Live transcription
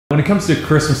When it comes to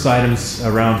Christmas items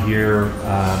around here,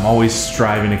 I'm always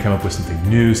striving to come up with something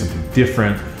new, something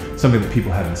different, something that people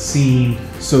haven't seen.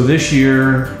 So this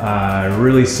year, I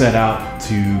really set out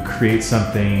to create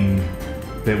something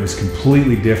that was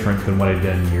completely different than what I'd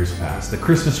done in years past. The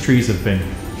Christmas trees have been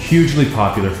hugely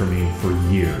popular for me for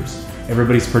years.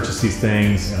 Everybody's purchased these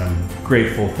things, and I'm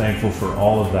grateful, thankful for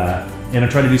all of that. And I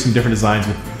try to do some different designs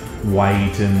with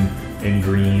white and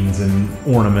greens and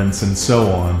ornaments and so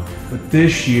on. But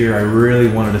this year I really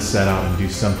wanted to set out and do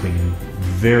something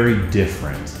very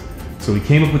different. So we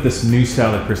came up with this new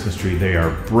style of Christmas tree. They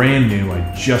are brand new.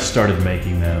 I just started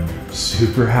making them.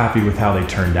 Super happy with how they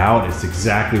turned out. It's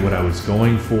exactly what I was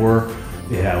going for.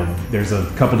 There's a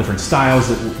couple different styles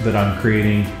that I'm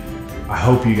creating. I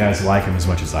hope you guys like them as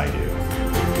much as I do.